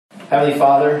Heavenly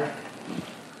Father,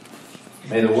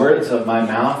 may the words of my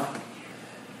mouth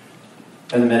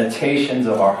and the meditations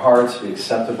of our hearts be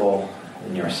acceptable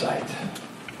in your sight.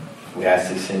 We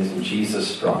ask these things in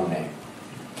Jesus' strong name.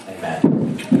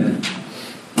 Amen.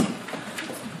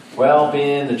 Well,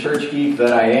 being the church geek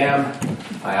that I am,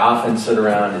 I often sit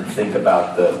around and think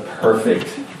about the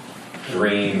perfect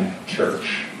dream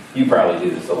church. You probably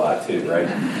do this a lot too, right?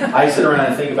 I sit around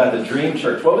and think about the dream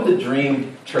church. What would the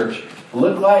dream church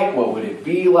look like? What would it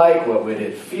be like? What would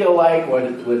it feel like?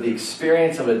 What would the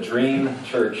experience of a dream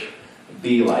church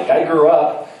be like? I grew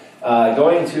up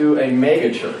going to a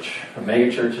mega church. A mega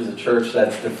church is a church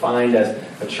that's defined as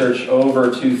a church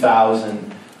over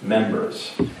 2,000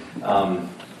 members.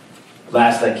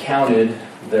 Last I counted,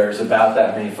 there's about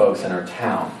that many folks in our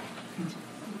town.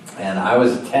 And I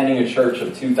was attending a church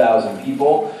of 2,000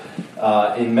 people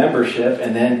in membership.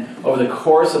 And then over the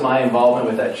course of my involvement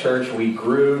with that church, we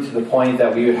grew to the point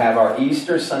that we would have our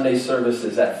Easter Sunday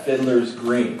services at Fiddler's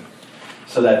Green,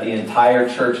 so that the entire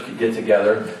church could get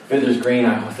together. Fiddler's Green,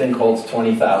 I think, holds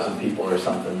 20,000 people or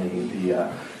something,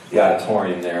 the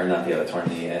auditorium there, not the auditorium,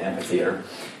 the amphitheater.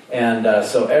 And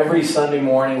so every Sunday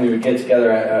morning we would get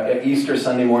together, Easter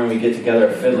Sunday morning we'd get together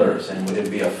at Fiddler's, and it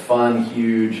would be a fun,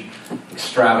 huge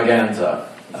extravaganza.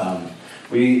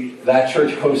 That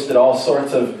church hosted all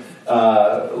sorts of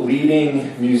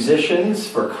leading musicians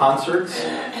for concerts,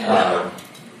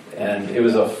 and it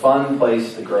was a fun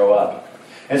place to grow up.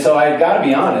 And so I've got to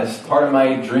be honest, part of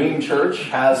my dream church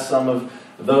has some of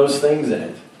those things in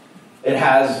it. It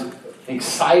has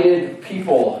excited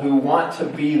people who want to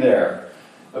be there.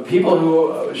 People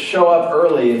who show up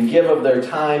early and give of their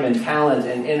time and talent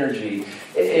and energy.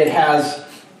 It has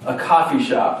a coffee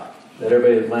shop that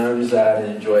everybody lounges at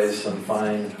and enjoys some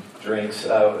fine drinks.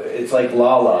 It's like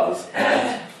Lala's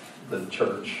at the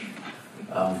church.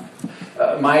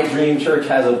 My dream church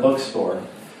has a bookstore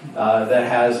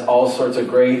that has all sorts of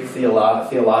great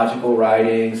theological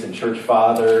writings and church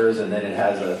fathers, and then it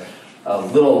has a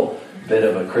little bit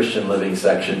of a Christian living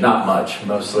section, not much,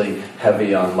 mostly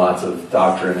heavy on lots of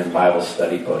doctrine and Bible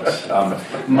study books.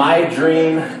 My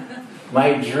dream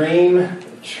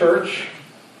church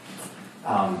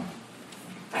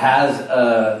has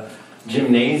a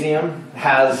gymnasium,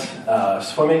 has a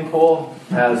swimming pool,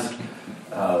 has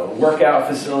a workout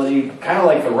facility, kind of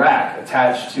like the Rack,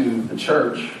 attached to the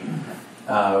church,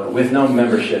 with no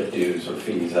membership dues or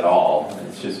fees at all.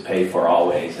 It's just paid for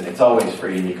always, and it's always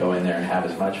free, and you go in there and have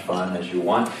as much fun as you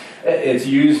want. It's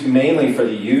used mainly for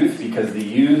the youth, because the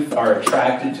youth are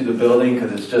attracted to the building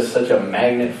because it's just such a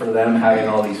magnet for them, having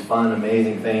all these fun,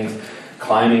 amazing things,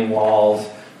 climbing walls,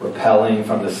 rappelling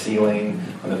from the ceiling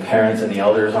when the parents and the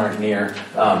elders aren't near.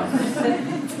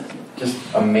 Just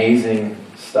amazing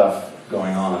stuff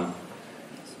going on.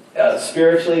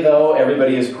 Spiritually, though,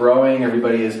 everybody is growing,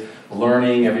 everybody is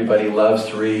learning, everybody loves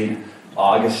to read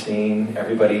Augustine,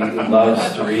 everybody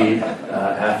loves to read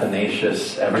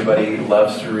Athanasius, everybody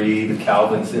loves to read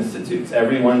Calvin's Institutes,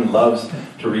 everyone loves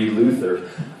to read Luther.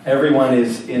 Everyone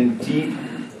is in deep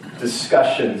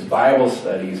discussions, Bible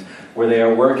studies, where they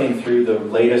are working through the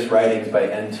latest writings by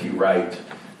N.T. Wright.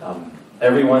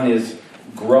 Everyone is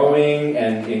growing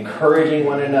and encouraging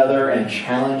one another and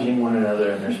challenging one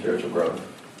another in their spiritual growth.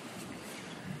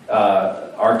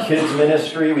 Our kids'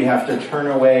 ministry, we have to turn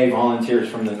away volunteers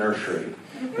from the nursery.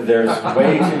 There's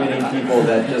way too many people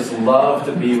that just love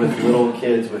to be with little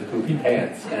kids with poopy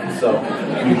pants. And so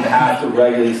we have to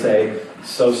regularly say,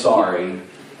 so sorry,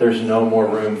 there's no more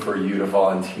room for you to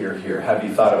volunteer here. Have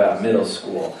you thought about middle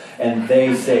school? And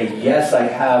they say, yes, I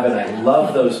have, and I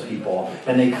love those people.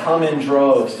 And they come in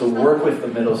droves to work with the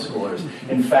middle schoolers.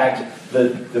 In fact,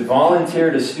 the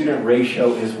volunteer to student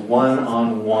ratio is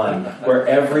 1-on-1, where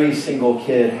every single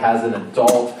kid has an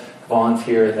adult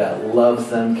volunteer that loves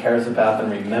them, cares about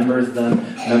them, remembers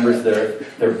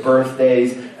their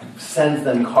birthdays, sends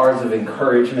them cards of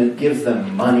encouragement, gives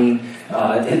them money.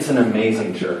 It's an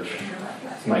amazing church.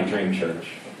 It's my dream church.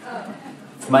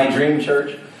 My dream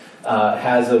church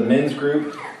has a men's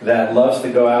group that loves to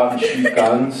go out and shoot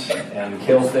guns and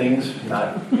kill things,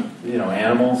 not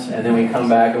animals, and then we come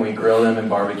back and we grill them and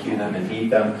barbecue them and eat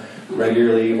them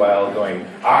regularly while going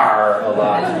 "arr" a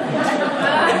lot.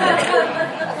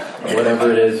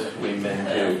 Whatever it is we men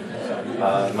do.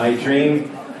 My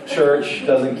dream church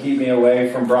doesn't keep me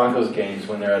away from Broncos games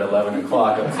when they're at 11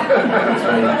 o'clock.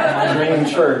 My dream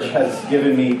church has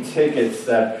given me tickets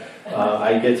that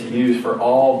I get to use for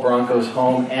all Broncos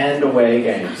home and away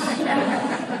games.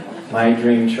 My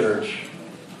dream church.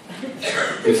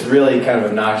 It's really kind of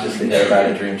obnoxious to hear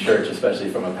about a dream church, especially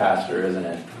from a pastor, isn't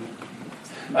it?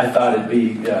 I thought it'd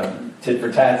be tit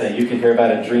for tat that you can hear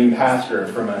about a dream pastor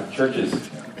from a church's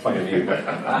point of view.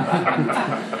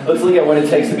 Let's look at what it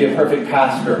takes to be a perfect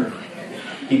pastor.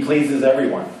 He pleases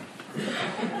everyone.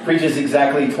 Preaches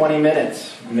exactly 20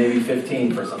 minutes, maybe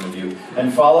 15 for some of you,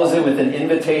 and follows it with an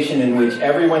invitation in which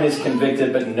everyone is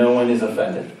convicted but no one is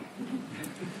offended.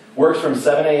 Works from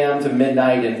 7 a.m. to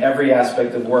midnight in every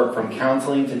aspect of work, from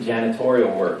counseling to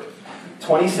janitorial work.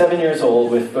 27 years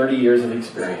old with 30 years of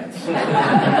experience.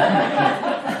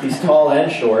 He's tall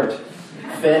and short,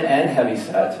 thin and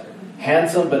heavyset,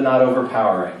 handsome but not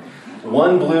overpowering.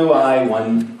 One blue eye,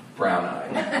 one brown eye.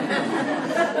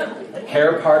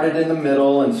 Hair parted in the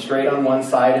middle and straight on one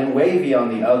side and wavy on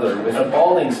the other, with a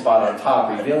balding spot on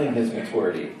top revealing his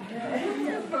maturity.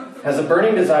 Has a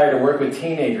burning desire to work with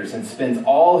teenagers and spends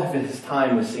all of his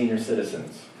time with senior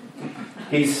citizens.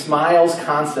 He smiles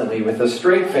constantly with a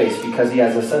straight face because he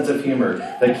has a sense of humor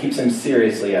that keeps him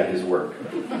seriously at his work.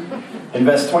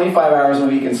 Invests 25 hours a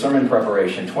week in sermon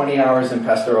preparation, 20 hours in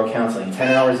pastoral counseling,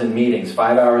 10 hours in meetings,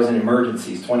 5 hours in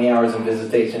emergencies, 20 hours in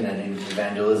visitation and in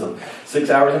evangelism, 6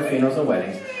 hours in funerals and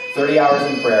weddings, 30 hours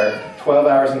in prayer, 12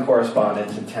 hours in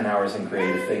correspondence, and 10 hours in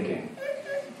creative thinking.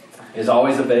 Is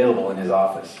always available in his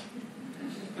office.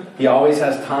 He always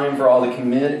has time for all the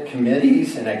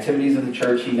committees and activities of the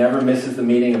church. He never misses the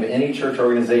meeting of any church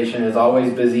organization. Is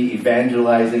always busy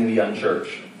evangelizing the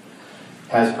unchurched.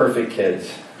 Has perfect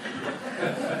kids.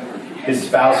 His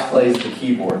spouse plays the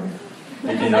keyboard.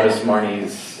 Did you notice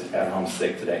Marnie's at home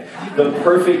sick today? The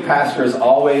perfect pastor is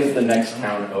always the next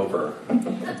town over. I'm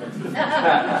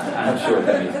not sure what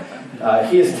that means.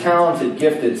 He is talented,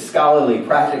 gifted, scholarly,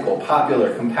 practical,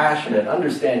 popular, compassionate,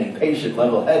 understanding, patient,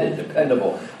 level-headed,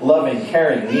 dependable, loving,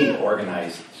 caring, neat,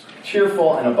 organized,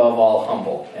 cheerful, and above all,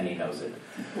 humble. And he knows it.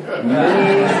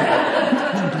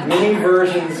 Many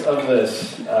versions of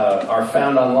this are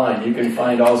found online. You can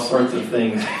find all sorts of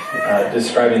things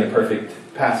describing the perfect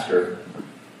pastor.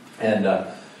 And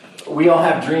we all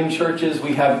have dream churches,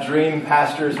 we have dream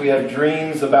pastors, we have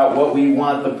dreams about what we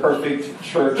want the perfect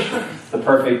church, the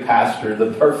perfect pastor,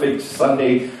 the perfect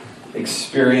Sunday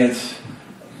experience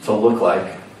to look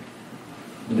like.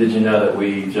 Did you know that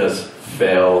we just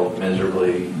fail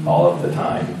miserably all of the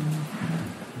time?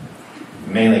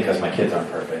 Mainly because my kids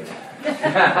aren't perfect.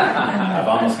 I've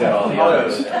almost got all the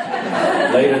others.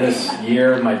 Later this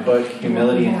year, my book,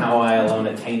 Humility and How I Alone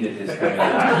Attained It, is coming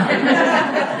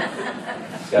out.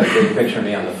 It's got a big picture of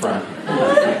me on the front.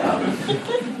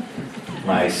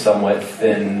 My somewhat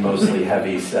thin, mostly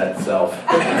heavy-set self.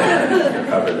 The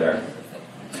cover there.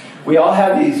 We all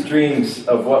have these dreams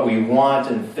of what we want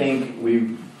and think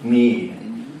we need.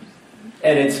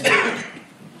 And it's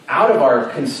out of our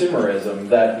consumerism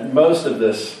that most of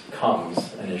this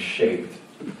comes and is shaped.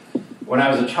 When I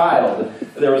was a child,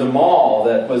 there was a mall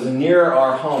that was near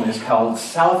our home. It's called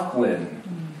South Glen.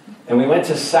 And we went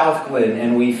to South Glen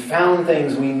and we found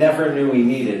things we never knew we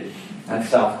needed at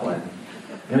South Glen.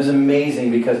 And it was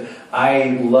amazing because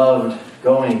I loved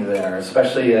going there,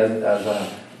 especially as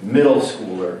a middle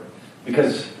schooler,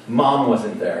 because Mom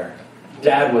wasn't there.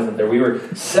 Dad wasn't there. We were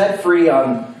set free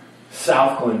on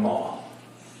South Glen Mall.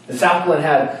 And South Glen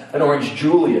had an Orange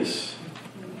Julius,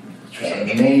 which was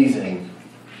amazing.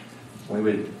 We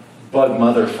would bug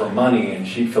Mother for money, and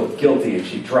she'd feel guilty, and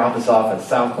she'd drop us off at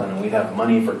South Glen, and we'd have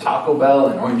money for Taco Bell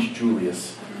and Orange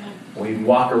Julius. We'd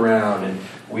walk around, and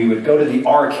we would go to the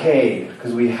arcade,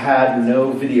 because we had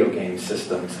no video game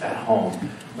systems at home.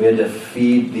 We had to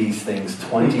feed these things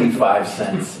 25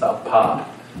 cents a pop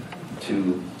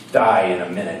to die in a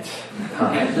minute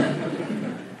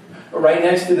time. Right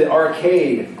next to the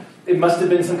arcade, it must have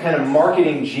been some kind of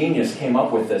marketing genius came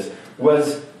up with this,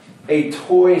 was a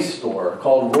toy store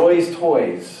called Roy's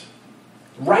Toys.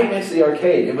 Right next to the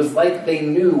arcade. It was like they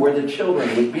knew where the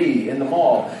children would be in the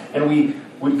mall. And we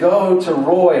would go to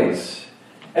Roy's,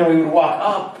 and we would walk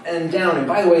up and down. And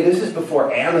by the way, this is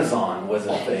before Amazon was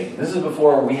a thing. This is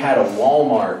before we had a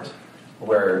Walmart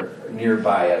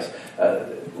nearby us.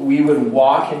 We would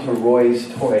walk into Roy's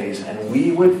Toys, and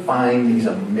we would find these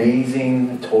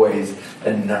amazing toys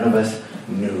that none of us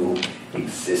knew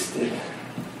existed.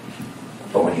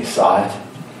 But when you saw it,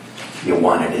 you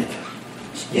wanted it.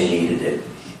 You needed it.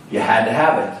 You had to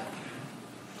have it.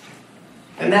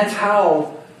 And that's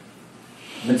how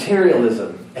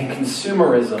materialism and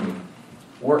consumerism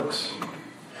works.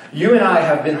 You and I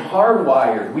have been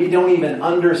hardwired. We don't even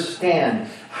understand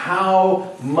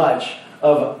how much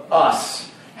of us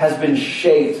has been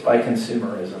shaped by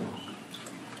consumerism.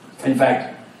 In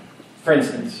fact, for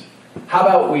instance, how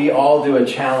about we all do a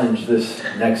challenge this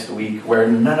next week where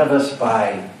none of us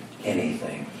buy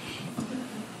anything?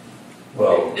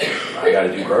 Well, I got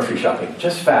to do grocery shopping.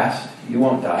 Just fast. You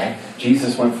won't die.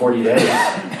 Jesus went 40 days.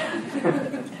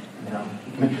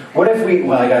 What if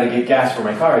I got to get gas for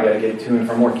my car. I got to get to and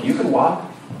from work. You can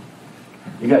walk.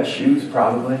 You got shoes,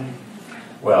 probably.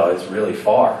 Well, it's really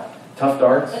far. Tough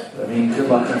darts. I mean, good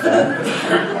luck with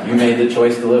that. You made the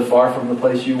choice to live far from the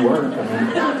place you work. I mean,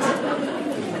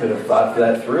 you could have thought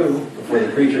that through before the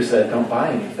preacher said, don't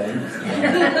buy anything.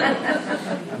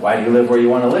 Why do you live where you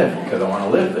want to live? Because I want to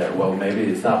live there. Well, maybe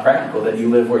it's not practical that you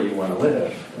live where you want to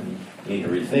live. And you need to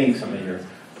rethink some of your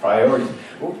priorities.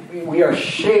 We are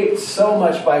shaped so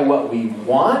much by what we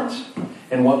want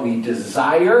and what we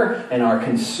desire and our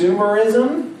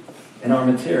consumerism and our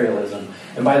materialism.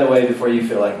 And by the way, before you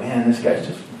feel like, man, this guy's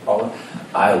just falling,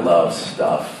 I love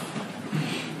stuff.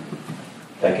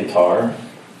 That guitar,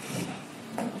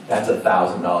 that's a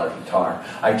 $1,000 guitar.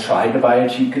 I tried to buy a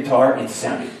cheap guitar. It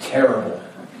sounded terrible.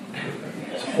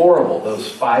 It's horrible.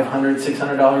 Those $500,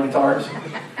 $600 guitars,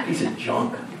 piece of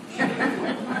junk.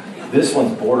 This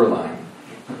one's borderline.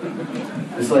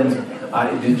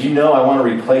 Did you know I want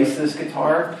to replace this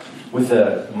guitar with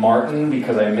a Martin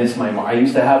because I miss my Martin? I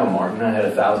used to have a Martin. I had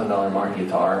a $1,000 Martin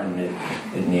guitar, and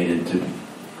it needed to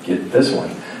get this one.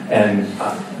 And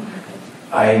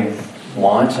I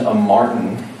want a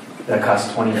Martin that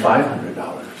costs $2,500.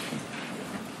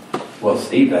 Well,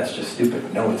 Steve, that's just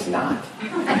stupid. No, it's not. You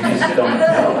just don't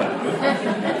know.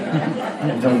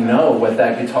 You don't know what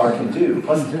that guitar can do.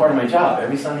 Plus, it's part of my job.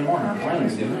 Every Sunday morning, I'm playing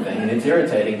this stupid thing, and it's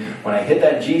irritating when I hit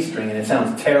that G string and it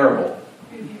sounds terrible.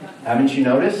 Haven't you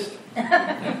noticed?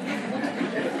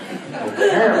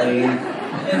 Apparently,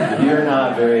 you're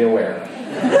not very aware.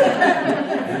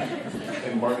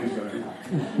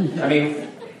 I mean,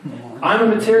 I'm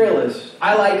a materialist.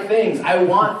 I like things. I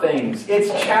want things. It's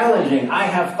challenging. I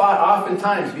have thought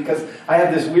oftentimes, because I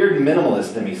have this weird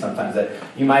minimalist in me sometimes, that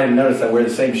you might have noticed I wear the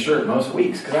same shirt most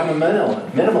weeks because I'm a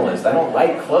minimalist. I don't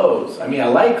like clothes. I mean, I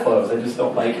like clothes. I just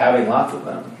don't like having lots of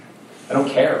them. I don't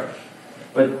care.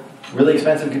 But really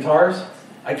expensive guitars,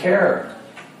 I care.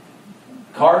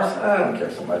 Cars, I don't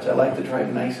care so much. I like to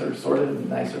drive nicer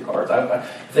cars.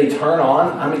 If they turn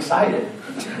on, I'm excited.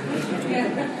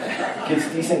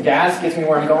 Gets decent gas, gets me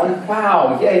where I'm going.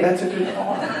 Wow, yay, that's a good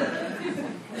car.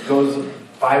 Goes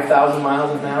 5,000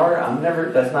 miles an hour.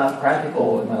 That's not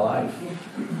practical in my life.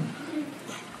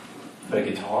 But a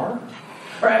guitar?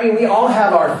 I mean, we all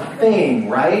have our thing,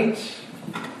 right?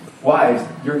 Wives,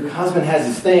 your husband has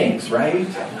his things, right?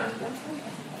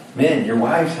 Men, your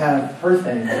wives have her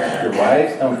thing. Your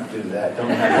wives don't do that. Don't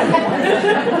have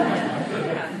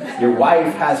that. Your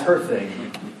wife has her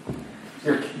thing.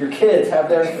 Your kids have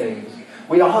their things.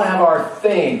 We all have our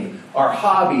thing, our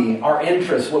hobby, our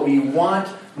interest, what we want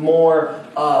more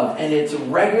of. And it's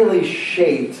regularly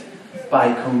shaped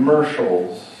by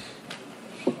commercials,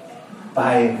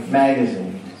 by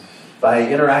magazines, by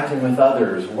interacting with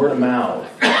others, word of mouth.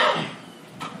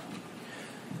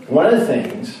 One of the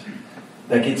things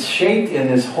that gets shaped in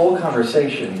this whole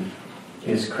conversation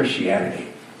is Christianity.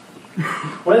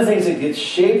 One of the things that gets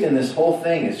shaped in this whole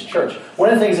thing is church. One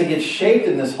of the things that gets shaped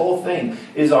in this whole thing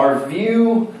is our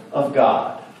view of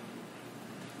God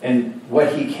and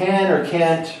what He can or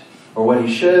can't, or what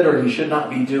He should or He should not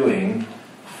be doing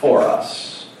for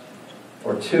us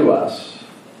or to us.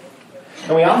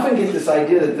 And we often get this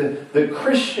idea that the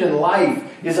Christian life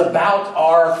is about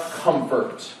our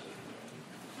comfort.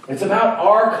 It's about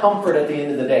our comfort at the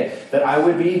end of the day, that I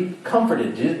would be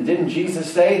comforted. Didn't Jesus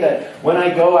say that when I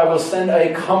go, I will send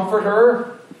a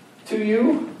comforter to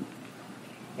you?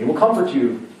 He will comfort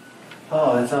you.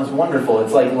 Oh, that sounds wonderful.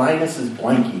 It's like Linus's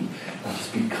blankie. I'll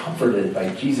just be comforted by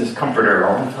Jesus' comforter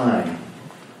all the time.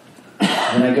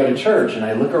 And I go to church and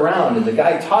I look around and the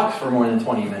guy talks for more than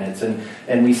 20 minutes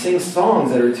and we sing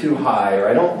songs that are too high, or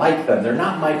I don't like them. They're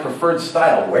not my preferred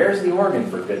style. Where's the organ,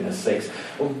 for goodness sakes?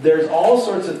 Well, there's all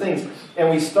sorts of things. And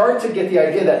we start to get the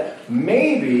idea that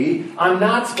maybe I'm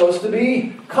not supposed to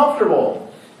be comfortable.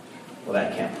 Well,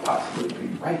 that can't possibly be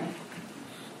right.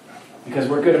 Because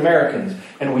we're good Americans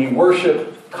and we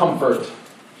worship comfort.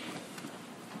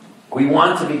 We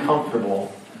want to be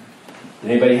comfortable. Did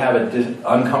anybody have an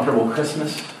uncomfortable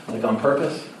Christmas, like on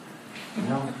purpose? You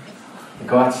know? You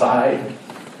go outside,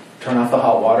 turn off the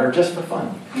hot water, just for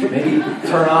fun. Maybe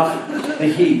turn off the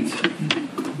heat.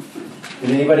 Did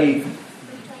anybody,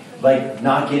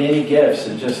 not get any gifts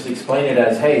and just explain it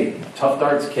as, hey, tough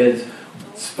darts, kids,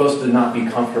 it's supposed to not be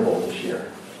comfortable this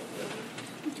year?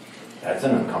 That's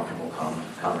an uncomfortable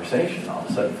conversation all of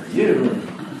a sudden for you.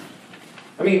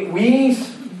 I mean, we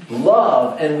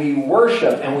love and we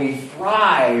worship and we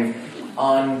thrive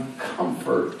on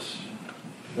comfort.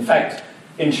 In fact,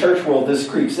 In church world, this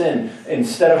creeps in.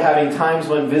 Instead of having times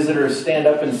when visitors stand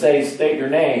up and say, state your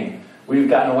name, we've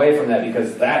gotten away from that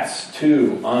because that's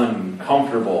too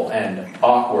uncomfortable and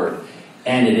awkward.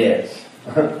 And it is.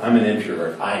 I'm an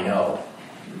introvert. I know.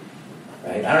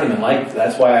 Right? I don't even like,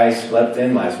 that's why I slept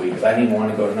in last week, because I didn't even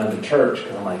want to go to another church,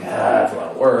 because I'm like, that's a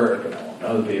lot of work, and I won't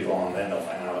know the people, and then they'll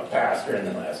find out I'm a pastor, and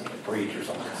then they'll ask me to preach or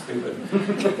something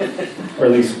stupid. Or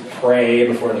at least pray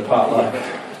before the potluck.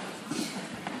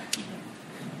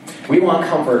 We want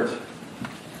comfort.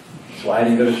 That's why I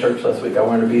didn't go to church last week. I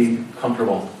wanted to be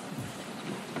comfortable.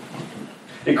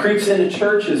 It creeps into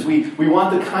churches. We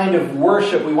want the kind of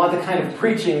worship, we want the kind of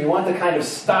preaching, we want the kind of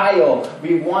style.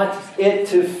 We want it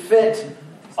to fit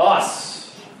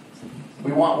us.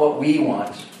 We want what we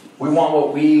want. We want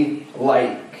what we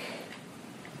like.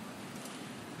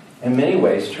 In many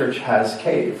ways, church has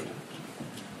caved.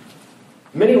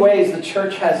 In many ways, the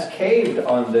church has caved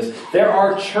on this. There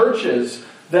are churches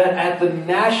that at the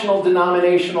national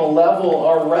denominational level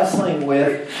are wrestling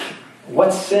with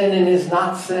what's sin and is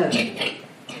not sin.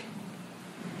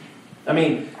 I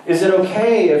mean, is it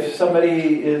okay if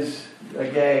somebody is a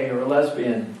gay or a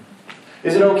lesbian?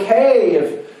 Is it okay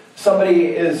if somebody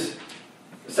is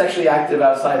sexually active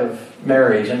outside of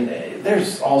marriage? And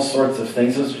there's all sorts of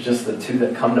things. Those are just the two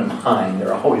that come to mind.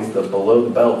 They're always the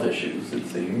below-the-belt issues, it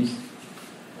seems.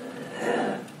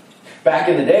 Back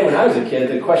in the day when I was a kid,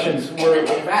 the questions were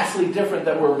vastly different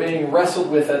that were being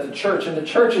wrestled with at the church. And the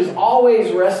church is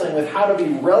always wrestling with how to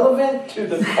be relevant to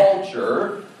the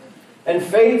culture and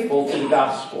faithful to the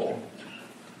gospel.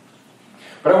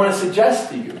 But I want to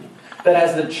suggest to you that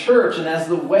as the church, and as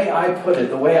the way I put it,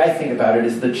 the way I think about it,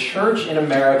 is the church in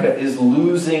America is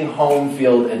losing home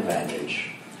field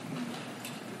advantage.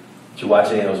 Did you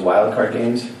watch any of those wild card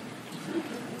games?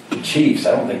 The Chiefs,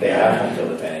 I don't think they have home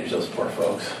field advantage, those poor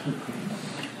folks.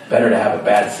 Better to have a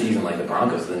bad season like the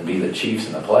Broncos than be the Chiefs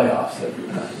in the playoffs.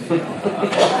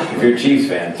 If you're a Chiefs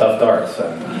fan, tough darts.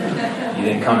 You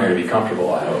didn't come here to be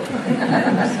comfortable, I hope.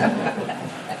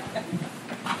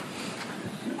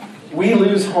 We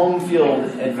lose home field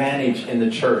advantage in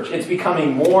the church. It's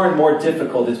becoming more and more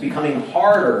difficult. It's becoming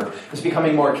harder. It's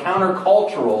becoming more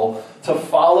countercultural to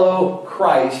follow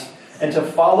Christ and to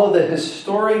follow the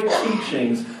historic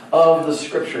teachings of the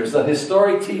Scriptures, the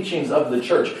historic teachings of the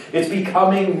church. It's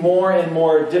becoming more and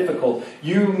more difficult.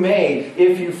 You may,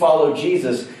 if you follow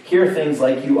Jesus, hear things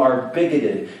like you are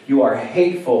bigoted, you are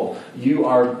hateful, you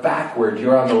are backward,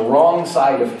 you're on the wrong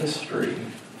side of history.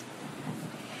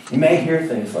 You may hear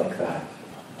things like that.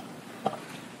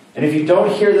 And if you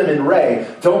don't hear them in Ray,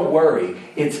 don't worry,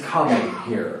 it's coming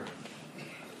here.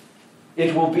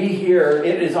 It will be here.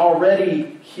 It is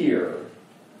already here.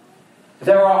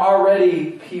 There are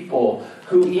already people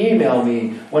who email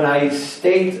me when I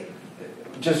state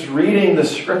just reading the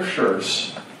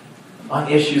Scriptures on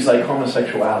issues like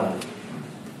homosexuality.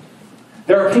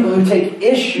 There are people who take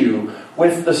issue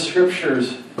with the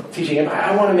Scriptures teaching. And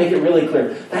I want to make it really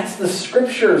clear. That's the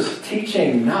Scriptures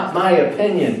teaching, not my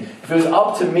opinion. If it was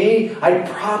up to me, I'd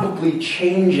probably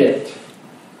change it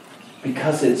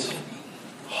because it's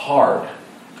hard.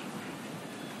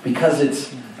 Because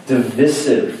it's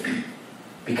divisive.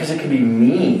 Because it can be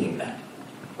mean,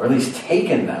 or at least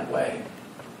taken that way.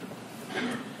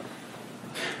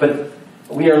 But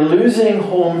we are losing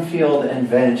home field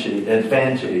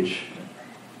advantage.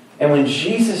 And when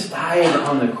Jesus died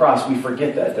on the cross, we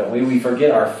forget that, don't we? We forget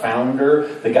our founder,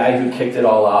 the guy who kicked it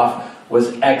all off,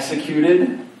 was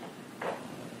executed.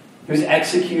 He was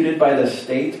executed by the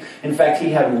state. In fact, he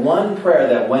had one prayer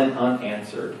that went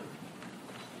unanswered.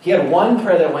 He had one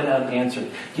prayer that went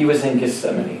unanswered. He was in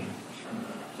Gethsemane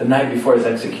the night before his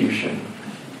execution.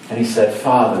 And he said,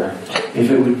 Father, if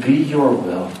it would be your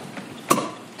will,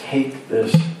 take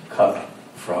this cup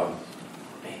from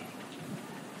me.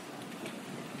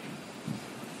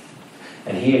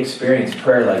 And he experienced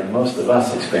prayer like most of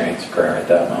us experience prayer at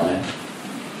that moment.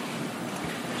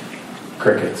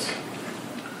 Crickets.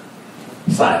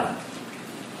 Silent.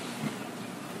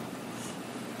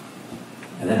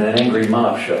 And then an angry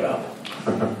mob showed up.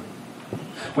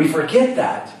 We forget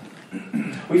that.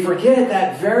 We forget at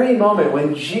that very moment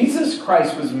when Jesus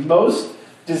Christ was most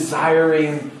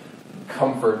desiring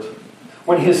comfort.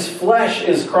 When his flesh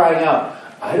is crying out,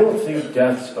 I don't think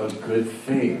death's a good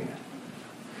thing.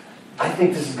 I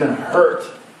think this is going to hurt.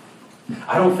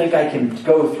 I don't think I can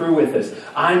go through with this.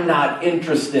 I'm not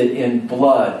interested in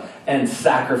blood and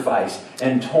sacrifice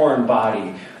and torn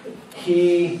body.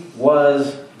 He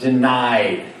was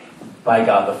denied by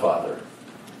God the Father.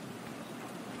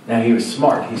 Now he was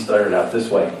smart. He started out this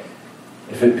way.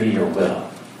 If it be your will.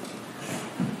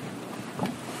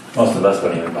 Most of us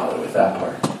don't even bother with that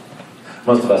part.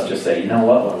 Most of us just say, you know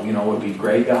what would be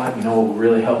great, God? You know what would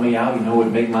really help me out? You know what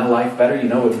would make my life better? You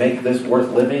know what would make this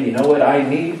worth living? You know what I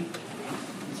need?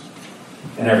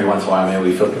 And every once in a while, maybe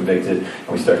we feel convicted, and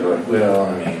we start going, well,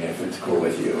 I mean, if it's cool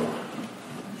with you.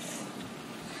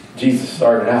 Jesus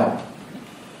started out,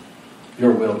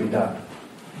 your will be done.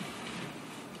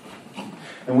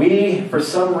 And we, for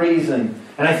some reason,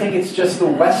 and I think it's just the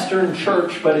Western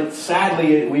church, but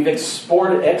sadly, we've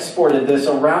exported this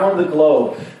around the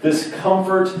globe, this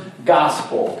comfort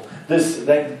gospel,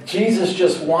 that Jesus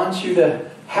just wants you to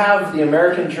have the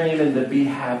American dream and to be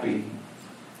happy.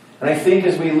 And I think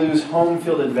as we lose home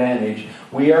field advantage,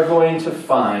 we are going to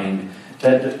find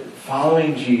that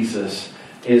following Jesus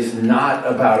is not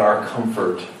about our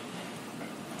comfort.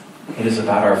 It is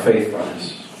about our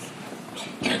faithfulness.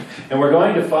 And we're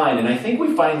going to find, and I think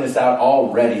we find this out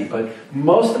already, but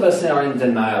most of us are in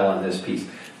denial on this piece.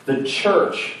 The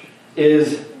church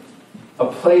is a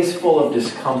place full of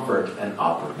discomfort and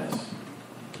awkwardness.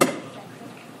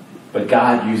 But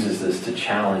God uses this to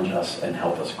challenge us and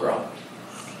help us grow.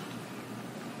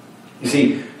 You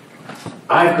see,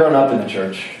 I've grown up in the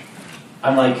church.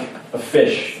 I'm like a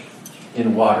fish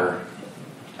in water.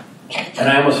 And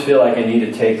I almost feel like I need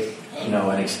to take,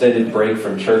 an extended break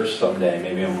from church someday.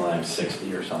 Maybe when I'm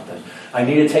 60 or something. I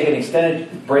need to take an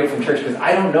extended break from church because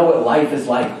I don't know what life is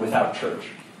like without church.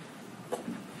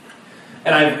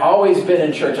 And I've always been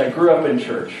in church. I grew up in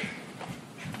church.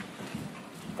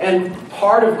 And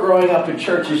part of growing up in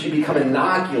church is you become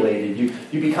inoculated.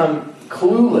 You become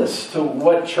clueless to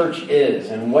what church is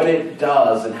and what it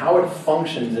does and how it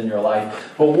functions in your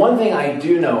life. But one thing I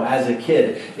do know as a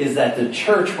kid is that the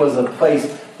church was a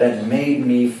place that made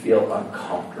me feel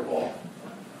uncomfortable.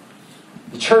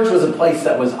 The church was a place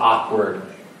that was awkward.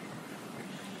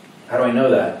 How do I know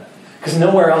that? Because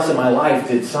nowhere else in my life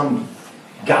did some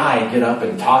guy get up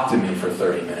and talk to me for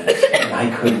 30 minutes and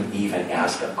I couldn't even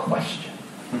ask a question.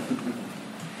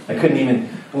 I couldn't even,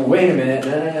 wait a minute,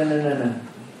 no.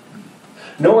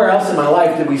 Nowhere else in my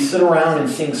life did we sit around and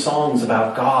sing songs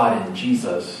about God and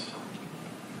Jesus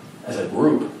as a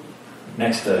group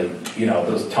next to,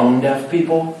 those tone-deaf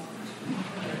people.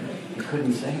 You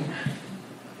couldn't sing.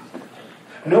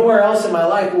 Nowhere else in my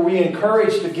life were we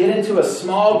encouraged to get into a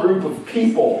small group of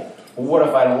people. Well, what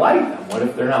if I don't like them? What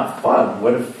if they're not fun?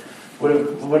 What if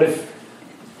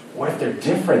they're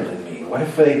different than me? What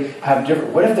if they have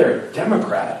different? What if they're a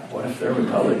Democrat? What if they're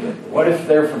Republican? What if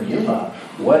they're from Yuma?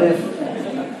 What if?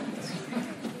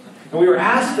 And we were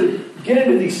asked to get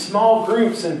into these small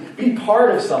groups and be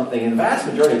part of something. And the vast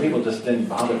majority of people just didn't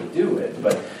bother to do it.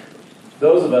 But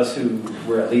those of us who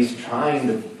were at least trying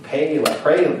to play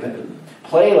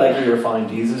like we were following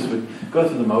Jesus would go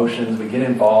through the motions, we'd get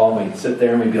involved, we'd sit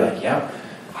there and we'd be like, yeah,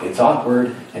 it's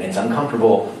awkward and it's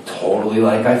uncomfortable, totally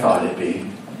like I thought it'd be.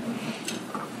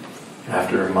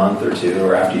 After a month or two,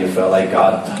 or after you felt like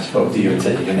God spoke to you and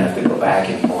said you didn't have to go back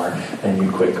anymore, then you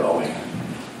quit going.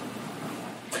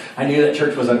 I knew that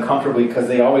church was uncomfortable because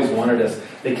they always wanted us,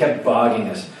 they kept bothering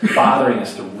us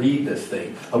to read this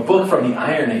thing. A book from the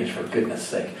Iron Age, for goodness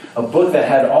sake. A book that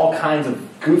had all kinds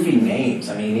of goofy names.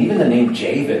 I mean, even the name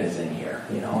Javen is in here.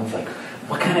 It's like,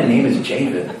 what kind of name is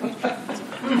Javen?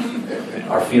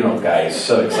 Our funeral guy is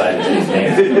so excited that his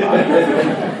name is in the Bible.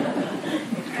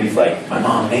 He's like, my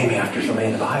mom named me after somebody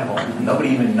in the Bible.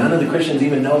 None of the Christians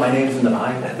even know my name's in the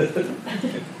Bible.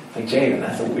 Like Javen,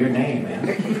 that's a weird name, man.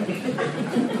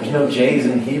 There's no J's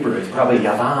in Hebrew. It's probably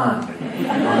Yavan.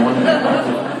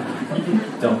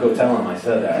 Don't go tell him I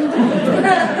said that.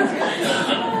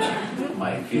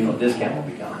 My funeral discount will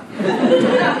be gone.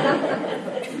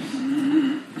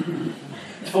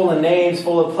 It's full of names,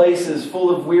 full of places, full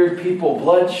of weird people,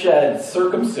 bloodshed,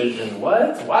 circumcision.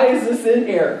 What? Why is this in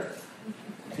here?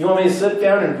 You want me to sit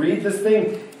down and read this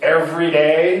thing every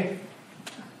day?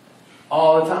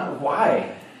 All the time?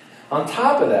 Why? On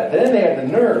top of that, then they had the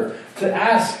nerve to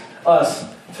ask us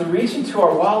to reach into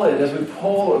our wallet as we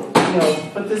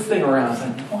put this thing around. It's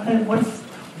like,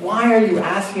 why are you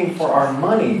asking for our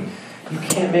money? You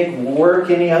can't make work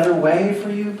any other way for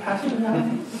you, Pastor Guy?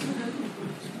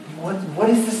 What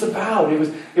is this about? It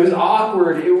was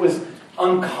awkward. It was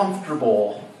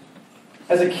uncomfortable.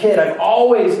 As a kid, I've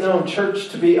always known church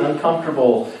to be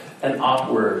uncomfortable and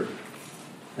awkward.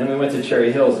 Then we went to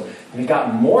Cherry Hills, and it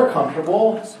got more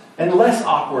comfortable and less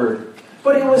awkward.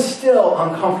 But it was still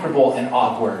uncomfortable and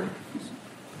awkward,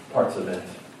 parts of it.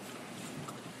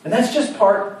 And that's just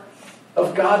part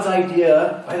of God's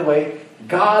idea, by the way,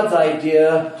 God's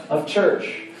idea of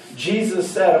church.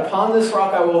 Jesus said, upon this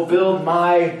rock I will build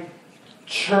my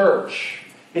church.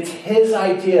 It's his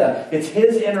idea. It's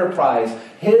his enterprise,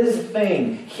 his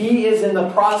thing. He is in the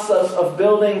process of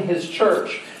building his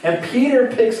church. And Peter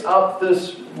picks up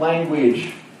this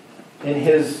language in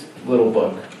his little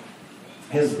book,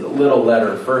 his little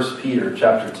letter, 1 Peter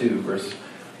chapter 2, verse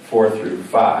 4 through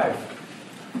 5.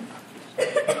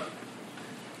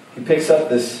 He picks up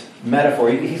this metaphor.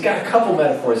 He's got a couple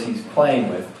metaphors he's playing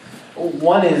with.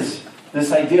 One is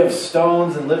this idea of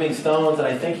stones and living stones, and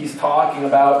I think he's talking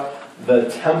about the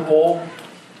temple,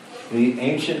 the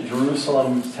ancient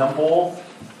Jerusalem temple.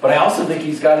 But I also think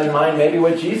he's got in mind maybe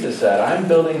what Jesus said. I'm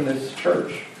building this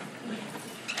church.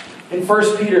 In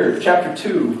 1 Peter chapter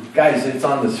 2, guys, it's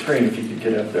on the screen. If you could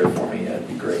get up there for me, that'd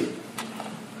be great.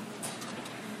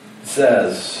 It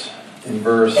says in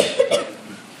verse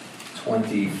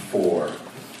 24,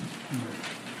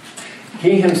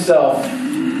 he himself,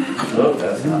 oh,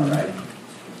 that's not right.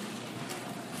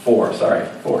 4. It's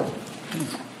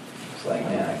like,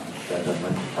 man, that doesn't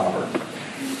look proper.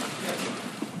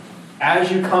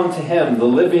 As you come to him, the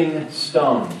living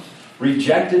stone,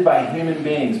 rejected by human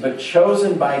beings, but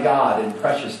chosen by God and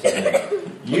precious to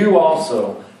him, you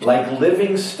also, like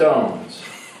living stones,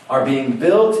 are being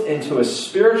built into a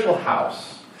spiritual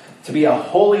house to be a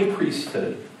holy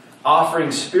priesthood,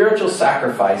 offering spiritual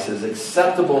sacrifices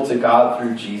acceptable to God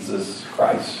through Jesus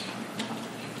Christ.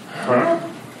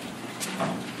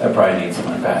 That probably needs some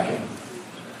unpacking.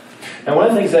 And one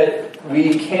of the things that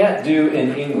we can't do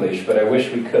in English, but I wish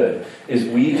we could, is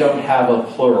we don't have a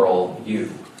plural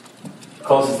you. The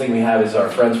closest thing we have is our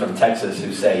friends from Texas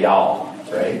who say y'all,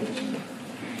 right?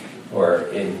 Or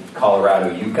in Colorado,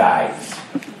 you guys.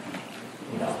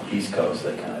 You know, East Coast,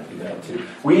 they kind of do that too.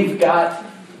 We've got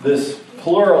this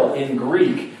plural in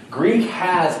Greek. Greek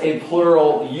has a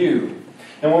plural you.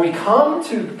 And when we come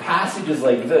to passages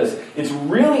like this, it's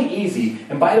really easy.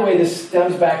 And by the way, this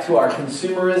stems back to our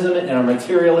consumerism and our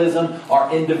materialism,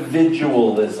 our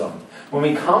individualism. When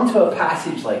we come to a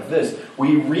passage like this,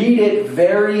 we read it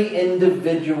very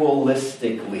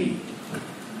individualistically.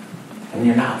 And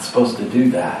you're not supposed to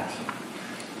do that.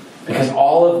 Because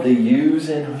all of the yous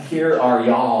in here are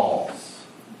y'alls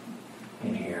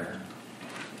in here.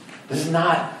 This is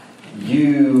not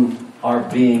you are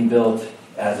being built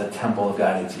as a temple of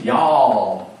God. It's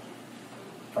y'all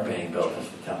are being built as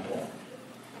the temple.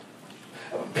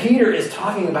 Peter is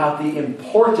talking about the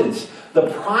importance, the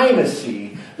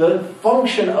primacy, the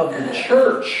function of the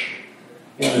church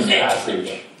in this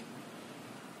passage.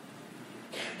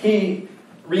 He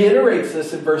reiterates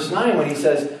this in verse 9 when he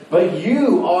says, but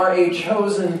you are a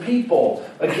chosen people.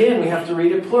 Again, we have to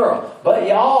read it plural. But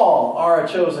y'all are a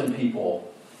chosen people.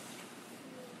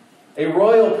 A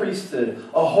royal priesthood,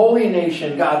 a holy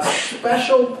nation, God's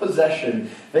special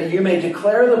possession, that you may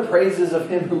declare the praises of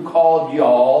him who called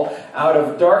y'all out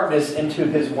of darkness into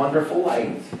his wonderful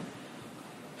light.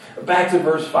 Back to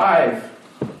verse 5.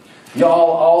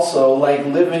 Y'all also, like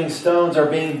living stones, are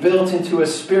being built into a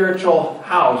spiritual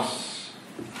house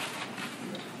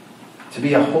to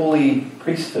be a holy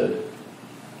priesthood.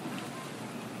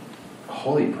 A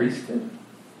holy priesthood?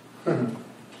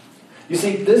 You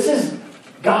see, this is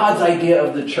God's idea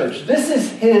of the church. This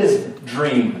is his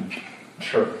dream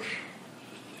church.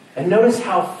 And notice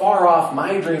how far off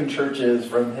my dream church is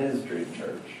from his dream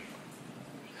church.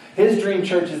 His dream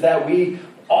church is that we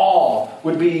all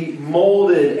would be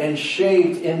molded and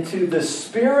shaped into the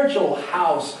spiritual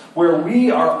house where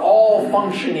we are all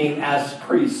functioning as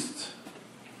priests.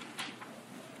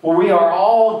 Where we are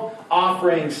all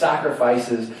offering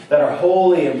sacrifices that are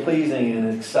holy and pleasing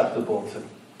and acceptable to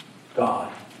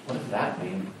God. What does that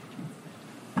mean?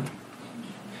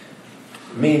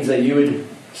 It means that you would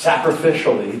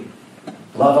sacrificially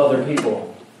love other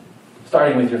people,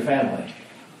 starting with your family.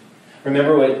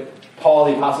 Remember what Paul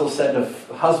the Apostle said to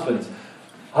husbands.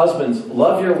 Husbands,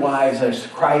 love your wives as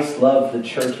Christ loved the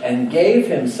church and gave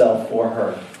himself for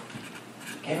her.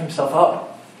 Gave himself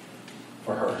up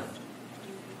for her.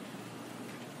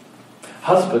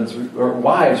 Husbands or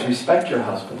wives, respect your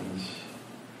husbands.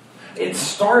 It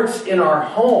starts in our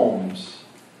homes,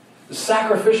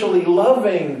 sacrificially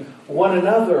loving one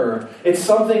another. It's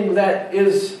something that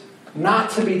is not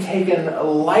to be taken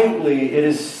lightly. It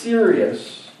is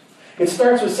serious. It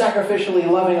starts with sacrificially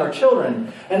loving our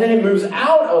children, and then it moves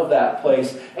out of that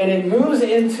place, and it moves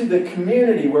into the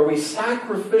community where we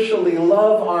sacrificially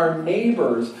love our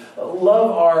neighbors,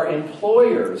 love our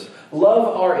employers,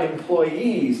 love our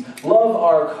employees, love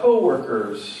our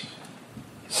co-workers.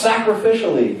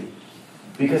 Sacrificially.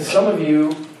 Because some of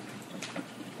you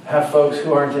have folks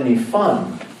who aren't any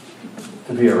fun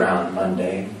to be around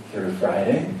Monday through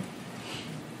Friday.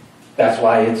 That's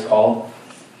why it's called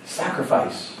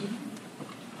sacrifice.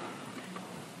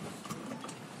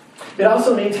 It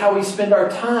also means how we spend our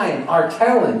time, our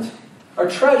talent, our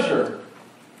treasure.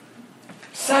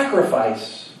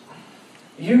 Sacrifice.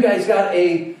 You guys got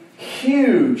a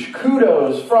huge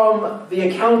kudos from the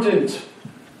accountant.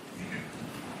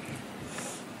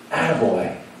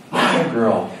 Attaboy.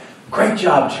 Attagirl. Great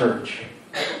job, church.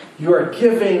 You are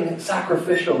giving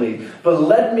sacrificially. But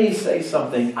let me say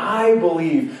something. I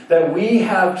believe that we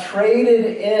have traded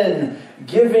in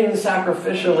giving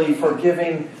sacrificially for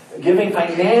giving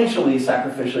financially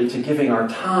sacrificially to giving our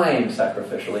time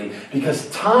sacrificially, because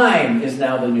time is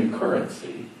now the new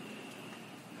currency.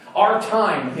 Our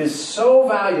time is so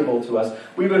valuable to us,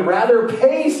 we would rather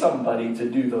pay somebody to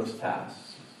do those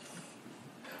tasks.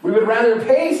 We would rather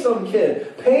pay some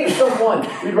kid, pay someone.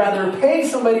 We'd rather pay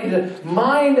somebody to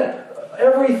mind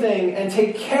everything and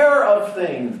take care of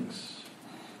things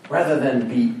rather than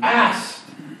be asked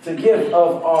to give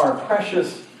of our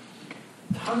precious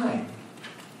time.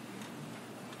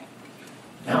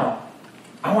 Now,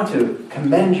 I want to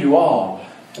commend you all.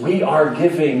 We are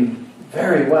giving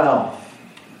very well.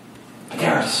 But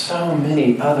there are so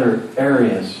many other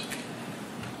areas.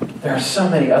 There are so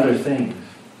many other things.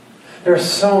 There's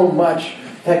so much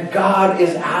that God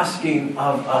is asking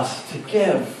of us to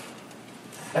give.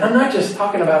 And I'm not just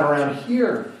talking about around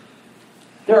here.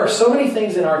 There are so many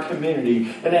things in our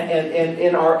community and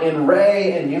in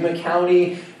Ray and Yuma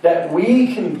County that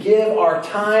we can give our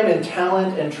time and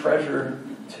talent and treasure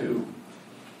to.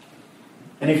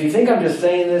 And if you think I'm just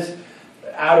saying this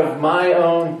out of my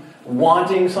own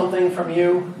wanting something from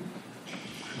you,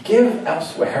 give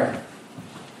elsewhere.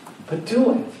 But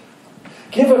do it.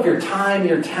 Give of your time,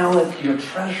 your talent, your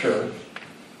treasure.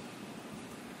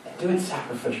 And do it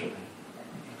sacrificially.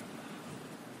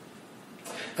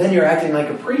 Then you're acting like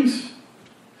a priest.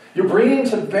 You're bringing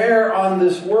to bear on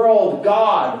this world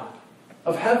God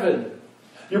of heaven.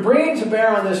 You're bringing to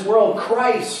bear on this world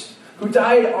Christ, who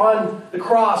died on the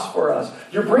cross for us.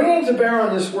 You're bringing to bear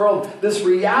on this world this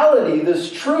reality,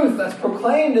 this truth that's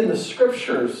proclaimed in the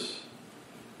Scriptures.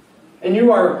 And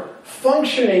you are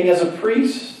functioning as a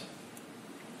priest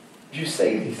as you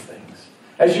say these things,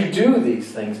 as you do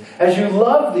these things, as you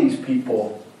love these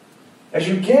people, as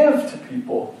you give to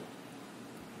people.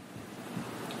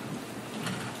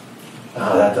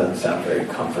 Oh, that doesn't sound very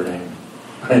comforting.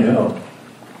 I know.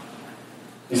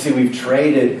 You see, we've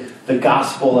traded the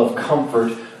gospel of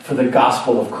comfort for the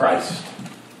gospel of Christ.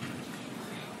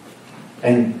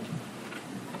 And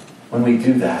when we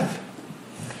do that,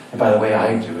 and by the way,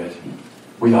 I do it,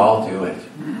 we all do it.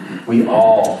 We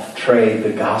all trade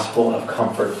the gospel of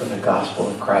comfort for the gospel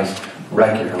of Christ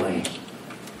regularly.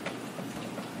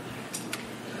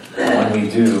 And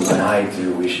when I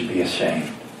do, we should be ashamed.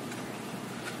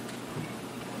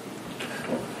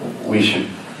 We should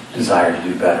desire to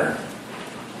do better.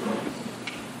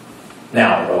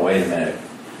 Now, well, wait a minute.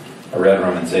 I read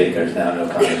Romans 8, there's now no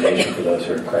condemnation for those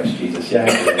who are in Christ Jesus. Yeah,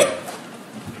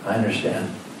 I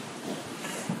understand.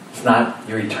 It's not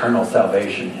your eternal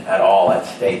salvation at all at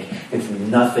stake. It's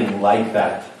nothing like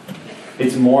that.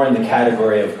 It's more in the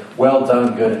category of well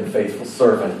done, good and faithful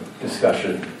servant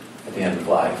discussion at the end of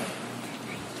life.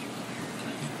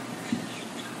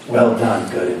 Well done,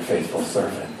 good and faithful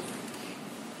servant.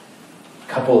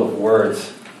 A couple of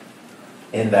words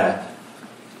in that.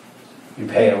 You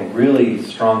pay a really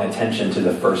strong attention to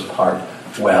the first part.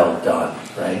 Well done,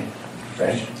 right?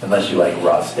 Unless you like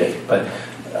raw steak, but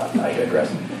I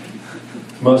digress.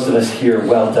 Most of us hear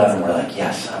well done and we're like,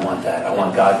 yes, I want that. I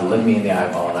want God to look me in the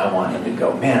eyeball and I want him to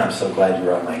go, man, I'm so glad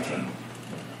you're on my team.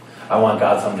 I want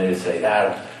God someday to say,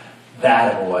 that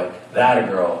a boy, that a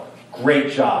girl,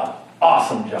 great job,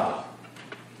 awesome job.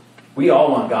 We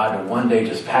all want God to one day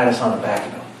just pat us on the back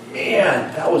and go,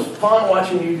 man, that was fun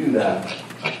watching you do that.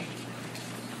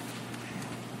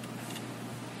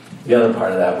 The other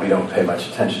part of that we don't pay much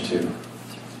attention to.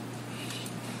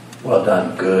 Well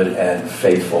done, good and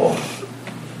faithful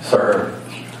servant.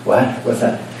 What? What's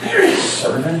that?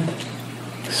 Servant?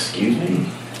 Excuse me?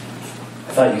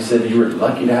 I thought you said you were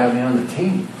lucky to have me on the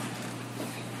team.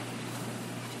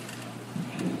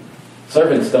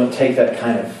 Servants don't take that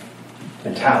kind of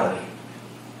mentality.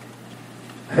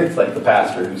 It's like the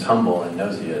pastor who's humble and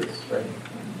knows he is, right?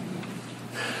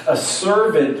 A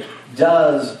servant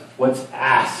does what's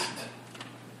asked.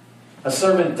 A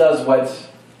servant does what's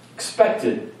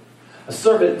expected. A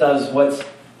servant does what's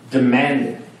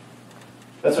demanded.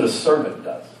 That's what a servant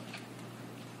does.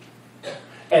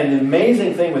 And the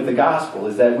amazing thing with the gospel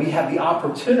is that we have the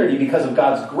opportunity, because of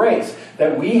God's grace,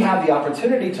 that we have the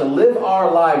opportunity to live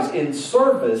our lives in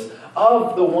service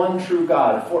of the one true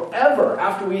God forever.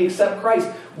 After we accept Christ,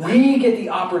 we get the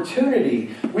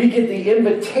opportunity, we get the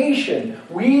invitation,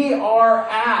 we are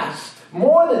asked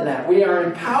More than that, we are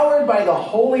empowered by the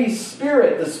Holy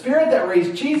Spirit. The Spirit that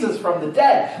raised Jesus from the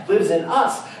dead lives in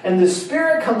us. And the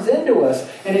Spirit comes into us,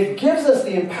 and it gives us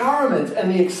the empowerment and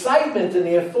the excitement and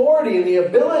the authority and the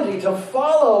ability to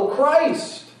follow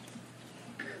Christ.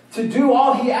 To do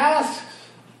all He asks.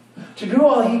 To do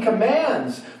all He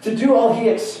commands. To do all He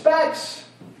expects.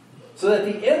 So that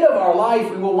at the end of our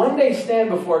life, we will one day stand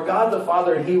before God the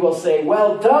Father, and He will say,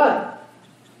 "Well done,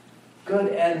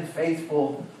 good and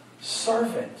faithful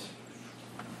servant."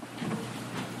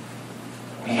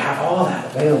 We have all that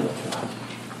available to us.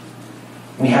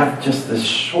 We have just this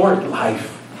short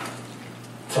life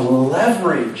to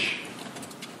leverage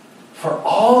for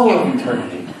all of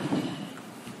eternity.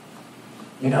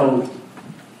 You know,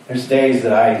 there's days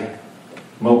that I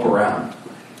mope around.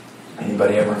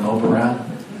 Anybody ever mope around?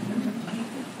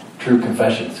 True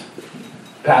confessions.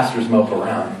 Pastors mope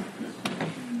around.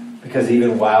 Because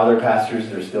even while they're pastors,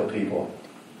 they're still people.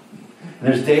 And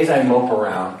there's days I mope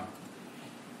around.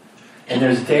 And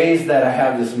there's days that I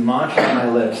have this mantra on my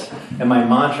lips. And my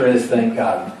mantra is, thank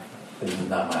God, this is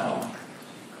not my home.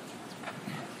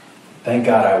 Thank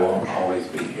God I won't always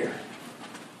be here.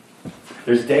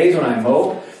 There's days when I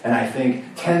mope and I think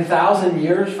 10,000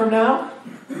 years from now,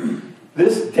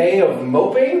 this day of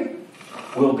moping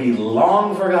will be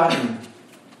long forgotten.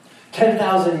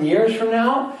 10,000 years from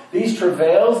now, these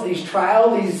travails, these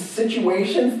trials, these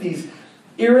situations, these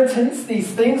irritants, these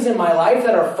things in my life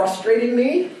that are frustrating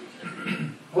me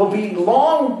will be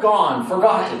long gone,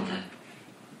 forgotten.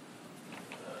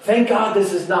 Thank God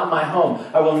this is not my home.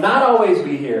 I will not always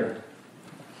be here.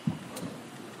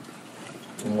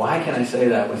 And why can I say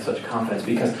that with such confidence?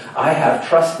 Because I have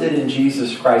trusted in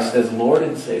Jesus Christ as Lord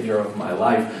and Savior of my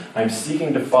life. I'm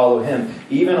seeking to follow Him.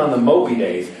 Even on the mopey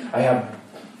days, I have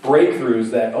breakthroughs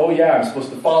that, oh yeah, I'm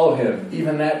supposed to follow Him,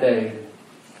 even that day.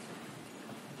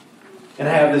 And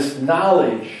I have this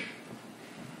knowledge,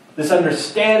 this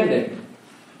understanding,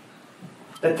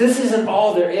 that this isn't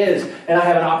all there is. And I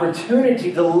have an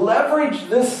opportunity to leverage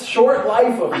this short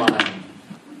life of mine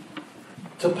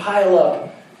to pile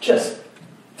up just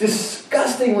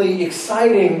disgustingly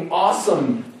exciting,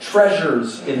 awesome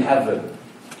treasures in heaven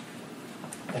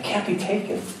that can't be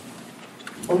taken.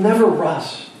 They'll never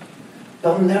rust.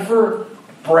 They'll never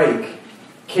break.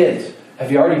 Kids,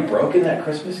 have you already broken that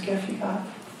Christmas gift you got?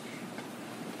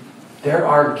 There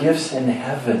are gifts in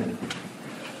heaven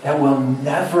that will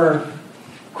never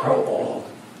grow old,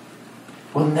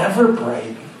 will never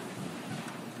break.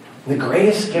 The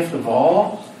greatest gift of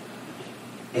all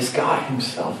is God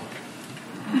Himself.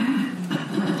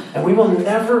 And we will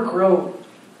never grow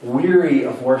weary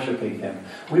of worshiping Him.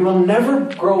 We will never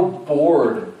grow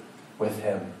bored with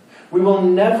Him. We will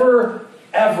never,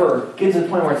 ever get to the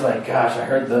point where it's like, gosh, I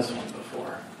heard this one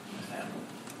before with Him.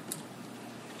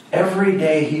 Every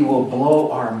day He will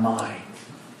blow our minds.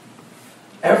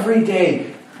 Every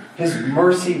day His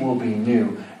mercy will be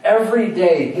new. Every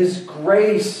day His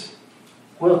grace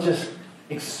will just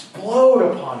explode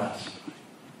upon us.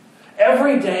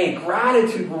 Every day,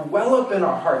 gratitude will well up in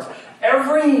our hearts.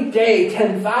 Every day,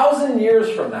 10,000 years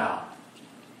from now.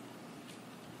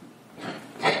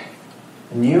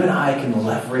 And you and I can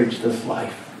leverage this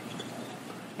life.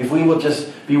 If we will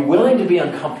just be willing to be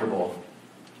uncomfortable.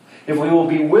 If we will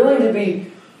be willing to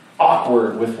be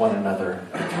awkward with one another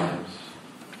at times.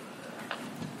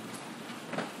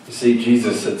 You see,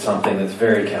 Jesus said something that's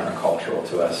very countercultural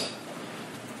to us.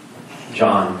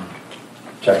 John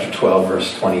chapter 12,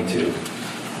 verse 22.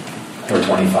 Or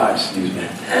 25, excuse me.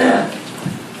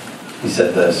 He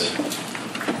said this.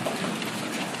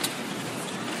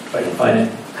 If I can find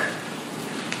it.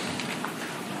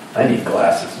 I need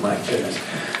glasses, my goodness.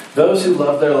 Those who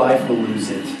love their life will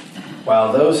lose it,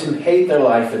 while those who hate their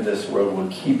life in this world will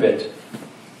keep it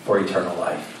for eternal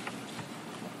life.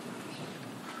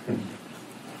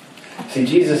 See,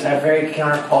 Jesus had very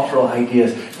countercultural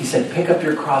ideas. He said, pick up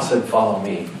your cross and follow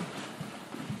me.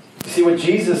 You see, what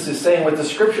Jesus is saying, what the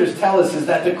Scriptures tell us, is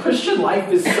that the Christian life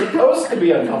is supposed to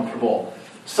be uncomfortable.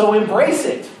 So embrace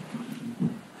it.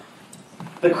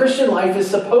 The Christian life is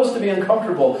supposed to be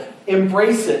uncomfortable.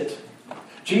 Embrace it.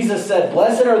 Jesus said,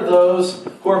 blessed are those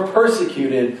who are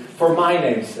persecuted for my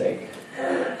name's sake.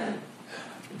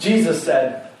 Jesus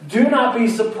said, do not be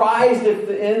surprised if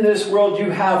in this world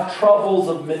you have troubles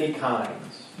of many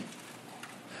kinds.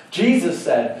 Jesus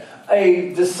said,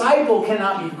 a disciple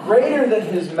cannot be greater than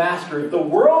his master. If the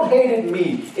world hated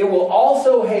me, it will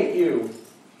also hate you.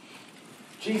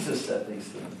 Jesus said these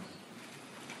things.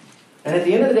 And at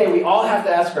the end of the day, we all have to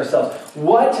ask ourselves,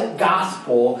 what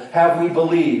gospel have we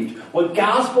believed? What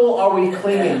gospel are we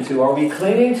clinging to? Are we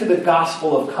clinging to the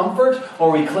gospel of comfort, or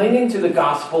are we clinging to the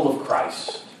gospel of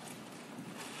Christ?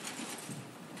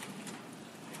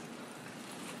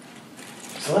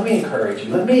 So let me encourage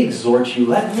you. Let me exhort you.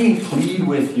 Let me plead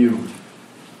with you.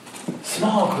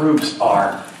 Small groups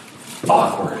are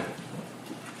awkward.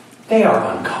 They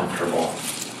are uncomfortable.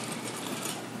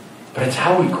 But it's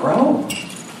how we grow.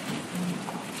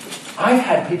 I've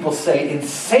had people say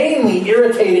insanely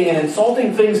irritating and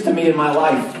insulting things to me in my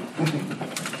life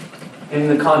in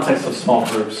the context of small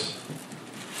groups.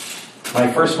 My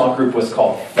first small group was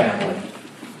called Family.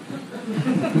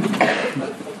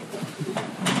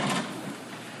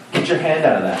 Get your hand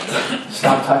out of that.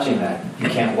 Stop touching that. You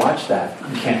can't watch that.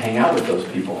 You can't hang out with those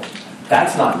people.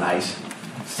 That's not nice.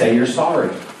 Say you're sorry.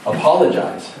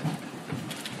 Apologize.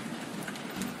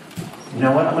 You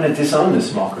know what? I'm going to disown this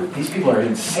small group. These people are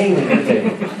insanely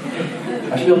irritating.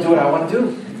 I should be able to do what I want to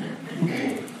do.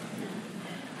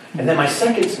 And then my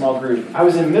second small group, I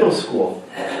was in middle school.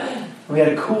 We had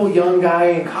a cool young guy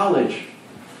in college.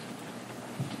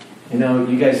 You know,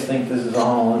 you guys think this is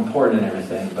all important and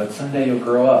everything, but someday you'll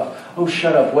grow up. Oh,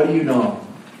 shut up. What do you know?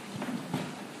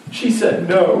 She said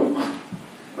no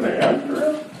when I asked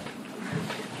her out.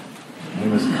 He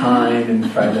was kind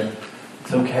and tried to,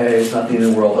 it's okay, it's not the end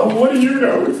of the world. Oh, what do you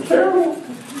know? It's terrible.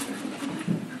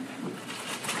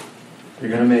 You're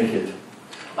going to make it.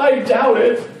 I doubt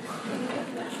it.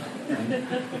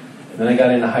 Then I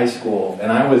got into high school,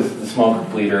 and I was the small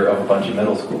group leader of a bunch of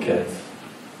middle school kids.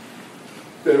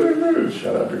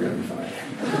 Shut up, you're going to be fine.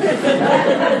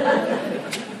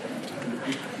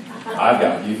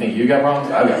 You think you got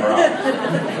problems? I've got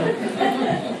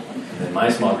problems. And my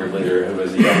small group leader, who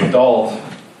was a young adult,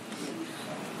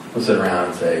 would sit around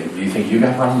and say, do you think you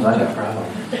got problems? I got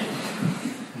problems.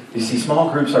 You see,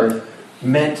 small groups are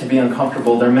meant to be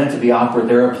uncomfortable. They're meant to be awkward.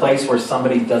 They're a place where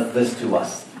somebody does this to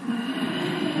us.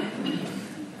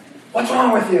 What's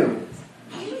wrong with you?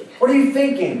 What are you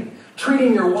thinking?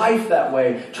 Treating your wife that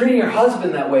way, treating your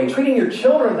husband that way, treating your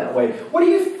children that way. What do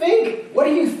you think? What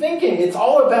are you thinking? It's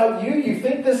all about you. You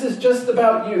think this is just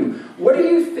about you. What are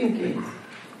you thinking?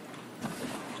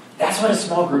 That's what a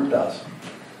small group does.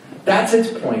 That's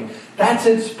its point. That's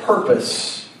its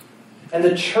purpose. And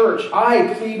the church,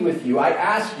 I plead with you, I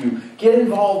ask you, get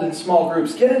involved in small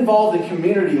groups. Get involved in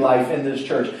community life in this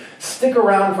church. Stick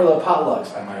around for the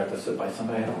potlucks. I might have to sit by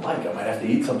somebody I don't like. I might have to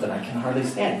eat something I can hardly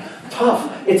stand. Tough.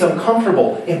 It's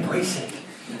uncomfortable. Embrace it.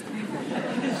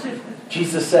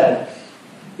 Jesus said,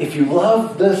 if you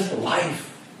love this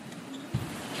life,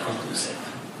 you will lose it.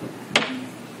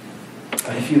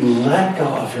 But if you let go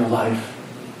of your life,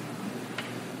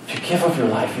 if you give up your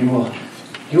life, you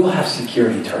will have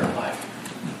secure eternal life.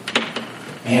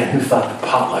 Man, who thought the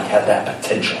potluck had that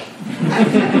potential?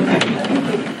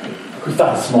 Who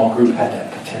thought a small group had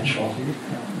that potential?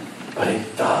 But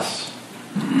it does.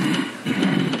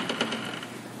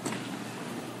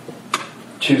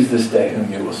 Choose this day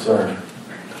whom you will serve.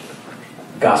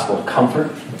 The gospel of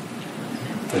comfort,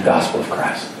 the gospel of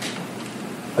Christ.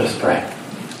 Let us pray.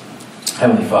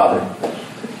 Heavenly Father,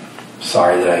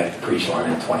 sorry that I preached longer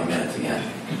than 20 minutes again.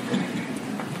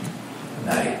 And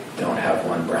I don't have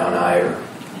one brown eye or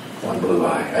one blue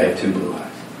eye. I have two blue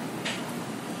eyes.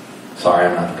 Sorry,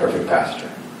 I'm not the perfect pastor.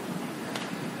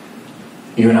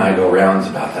 You and I go rounds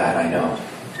about that, I know.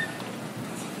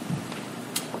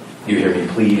 You hear me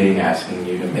pleading, asking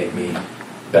you to make me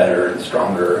better and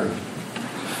stronger and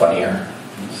funnier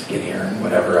and skinnier and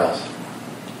whatever else.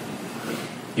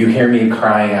 You hear me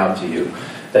crying out to you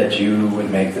that you would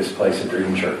make this place a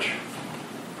dream church.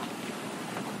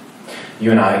 You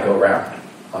and I go round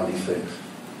on these things.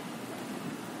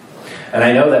 And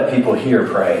I know that people here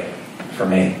pray for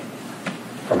me,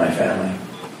 for my family,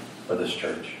 for this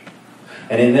church.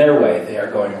 And in their way, they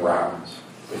are going rounds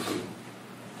with you.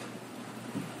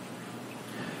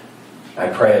 I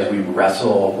pray as we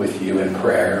wrestle with you in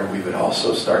prayer, we would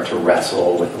also start to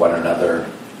wrestle with one another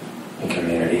in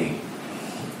community.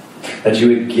 That you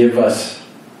would give us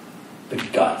the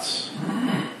guts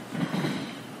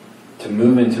to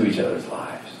move into each other's lives.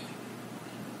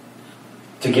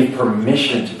 To give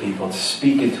permission to people to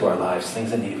speak into our lives things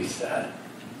that need to be said.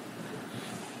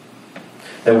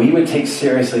 That we would take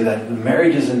seriously that the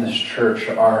marriages in this church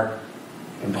are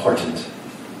important.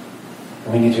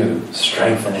 And we need to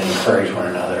strengthen and encourage one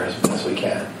another as best we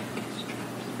can.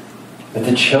 That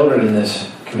the children in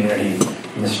this community,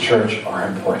 in this church, are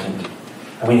important.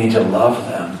 And we need to love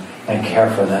them and care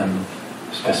for them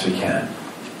as best we can.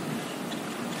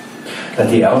 That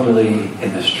the elderly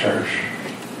in this church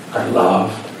are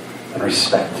loved and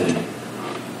respected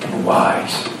and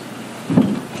wise.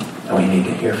 And we need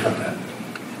to hear from them.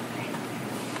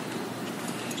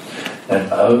 That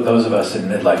those of us in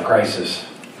midlife crisis,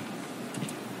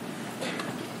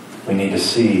 we need to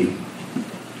see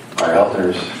our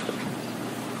elders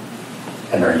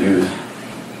and our youth.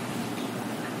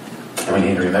 And we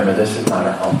need to remember this is not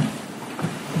our home.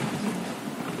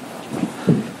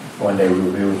 One day we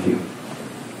will be with you.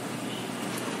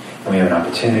 And we have an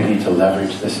opportunity to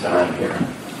leverage this time here.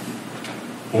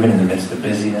 Even in the midst of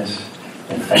busyness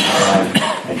and family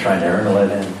life and trying to earn a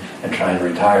living and trying to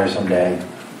retire someday,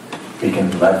 we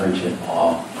can leverage it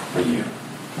all for you.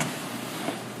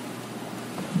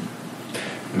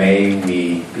 May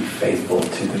we be faithful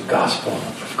to the gospel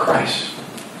of Christ.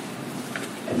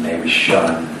 And may we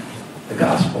shun the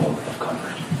gospel of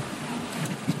comfort.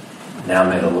 Now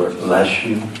may the Lord bless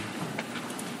you.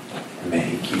 And may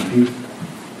He keep you.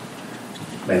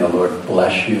 May the Lord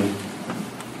bless you.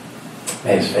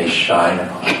 May His face shine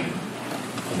upon you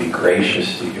and be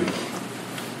gracious to you.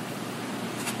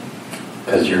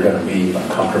 Because you're going to be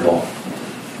uncomfortable.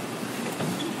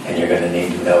 And you're going to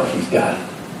need to know He's got it.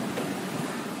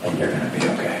 And you're going to be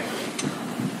okay.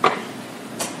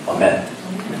 Amen.